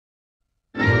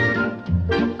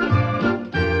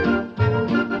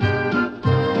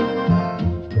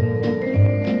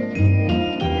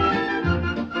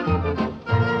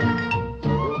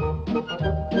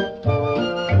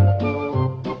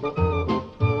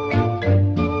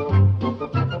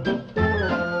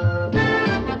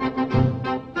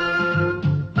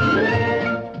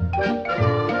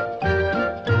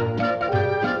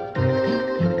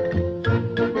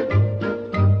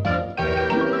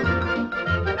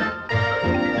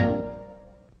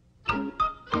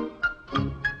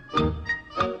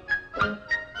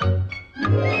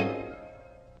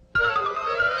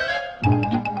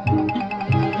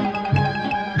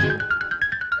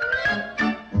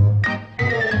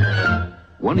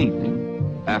One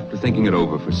evening, after thinking it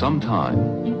over for some time,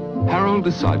 Harold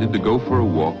decided to go for a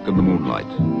walk in the moonlight.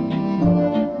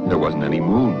 There wasn't any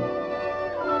moon.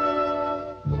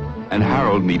 And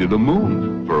Harold needed a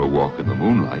moon for a walk in the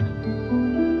moonlight.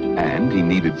 And he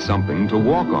needed something to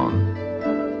walk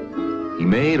on. He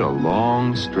made a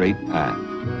long, straight path,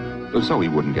 so he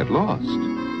wouldn't get lost.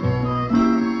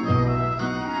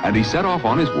 And he set off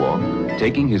on his walk,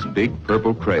 taking his big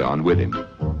purple crayon with him.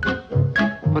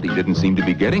 But he didn't seem to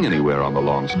be getting anywhere on the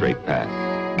long, straight path.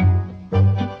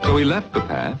 So he left the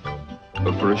path,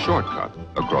 but for a shortcut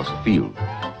across a field.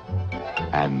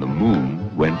 And the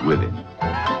moon went with him.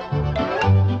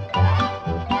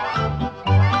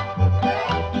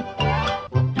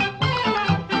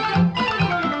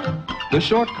 The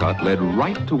shortcut led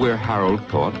right to where Harold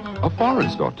thought a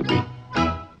forest ought to be.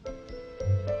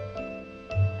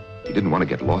 He didn't want to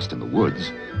get lost in the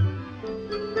woods.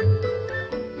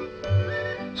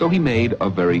 So he made a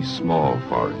very small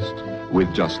forest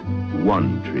with just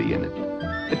one tree in it.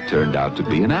 It turned out to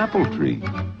be an apple tree.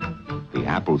 The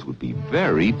apples would be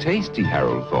very tasty,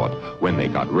 Harold thought, when they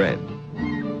got red.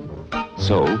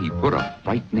 So he put a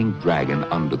frightening dragon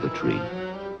under the tree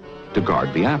to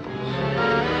guard the apples.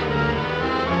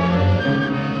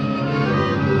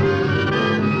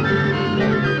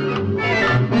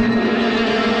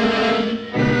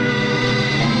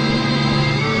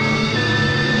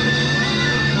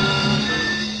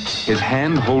 His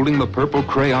hand holding the purple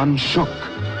crayon shook.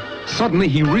 Suddenly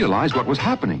he realized what was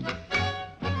happening.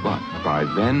 But by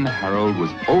then Harold was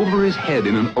over his head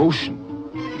in an ocean.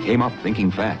 He came up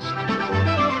thinking fast.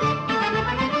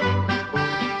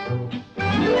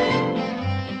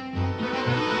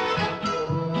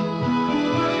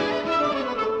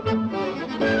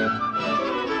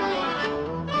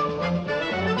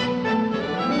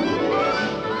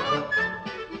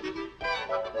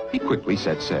 He quickly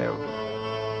set sail.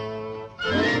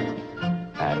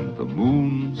 And the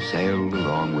moon sailed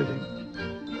along with him.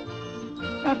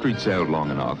 After he'd sailed long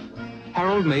enough,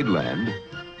 Harold made land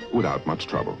without much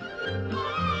trouble.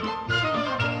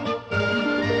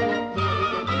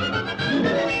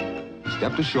 He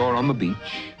stepped ashore on the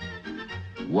beach,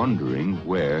 wondering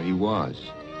where he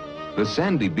was. The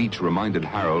sandy beach reminded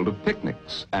Harold of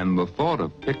picnics, and the thought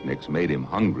of picnics made him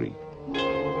hungry.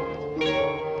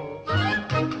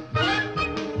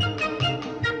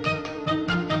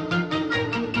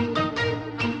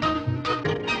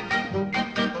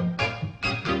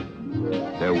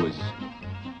 There was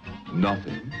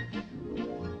nothing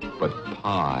but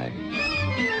pie.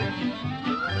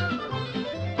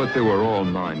 But there were all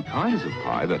 9 kinds of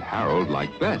pie that Harold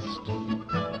liked best.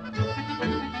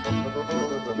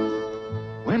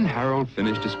 When Harold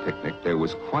finished his picnic, there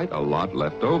was quite a lot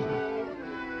left over.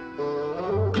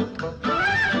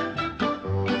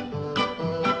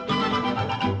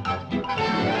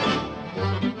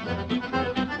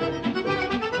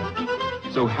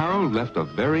 So Harold left a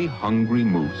very hungry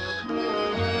moose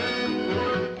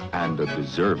and a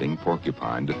deserving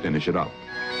porcupine to finish it up.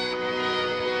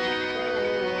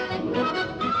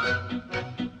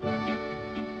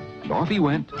 And off he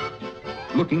went,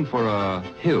 looking for a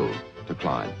hill to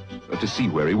climb, to see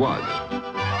where he was.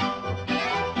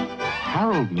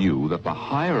 Harold knew that the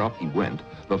higher up he went,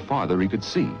 the farther he could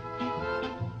see.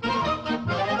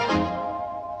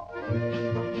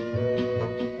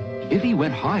 If he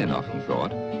went high enough, he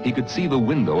thought, he could see the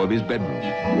window of his bedroom.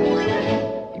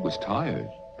 He was tired,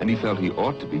 and he felt he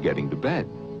ought to be getting to bed.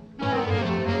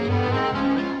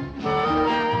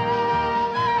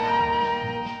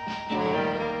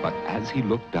 But as he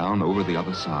looked down over the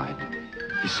other side,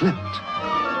 he slipped.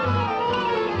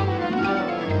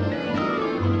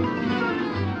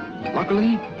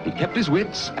 Luckily, he kept his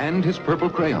wits and his purple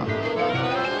crayon.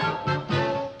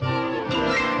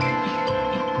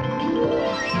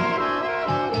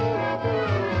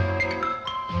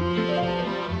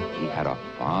 He had a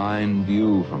fine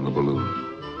view from the balloon,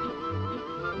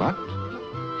 but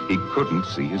he couldn't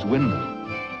see his window.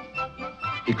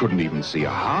 He couldn't even see a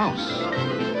house.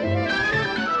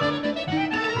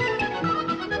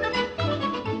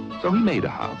 So he made a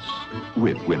house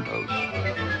with windows.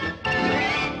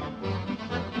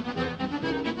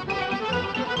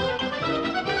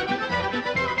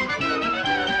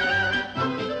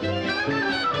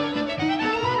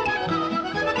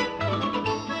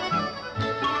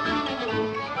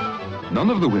 None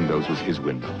of the windows was his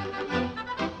window.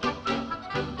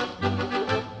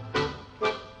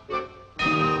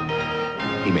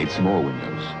 He made some more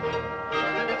windows.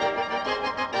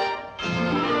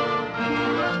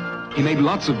 He made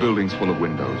lots of buildings full of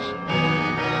windows.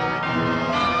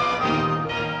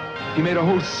 He made a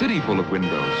whole city full of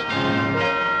windows.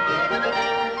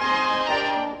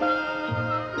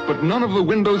 but none of the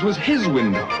windows was his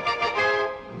window.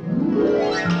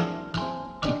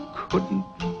 He couldn't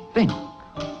think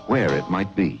where it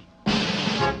might be.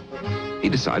 He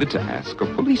decided to ask a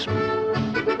policeman.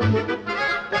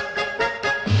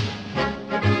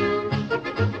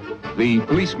 The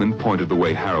policeman pointed the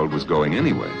way Harold was going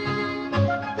anyway.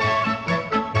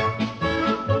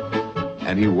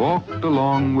 And he walked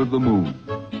along with the moon,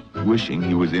 wishing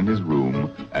he was in his room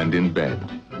and in bed.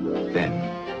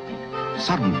 Then,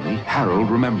 suddenly,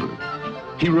 Harold remembered.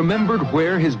 He remembered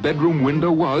where his bedroom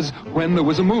window was when there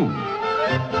was a moon.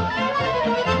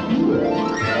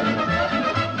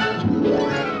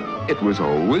 It was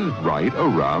always right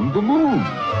around the moon.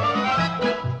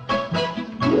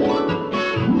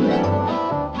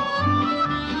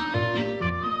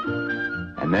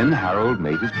 And then Harold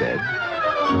made his bed,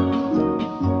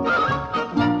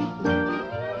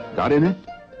 got in it,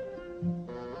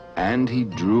 and he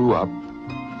drew up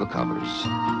the covers.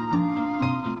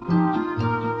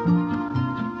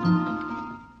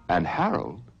 And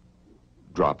Harold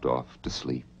dropped off to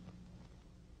sleep.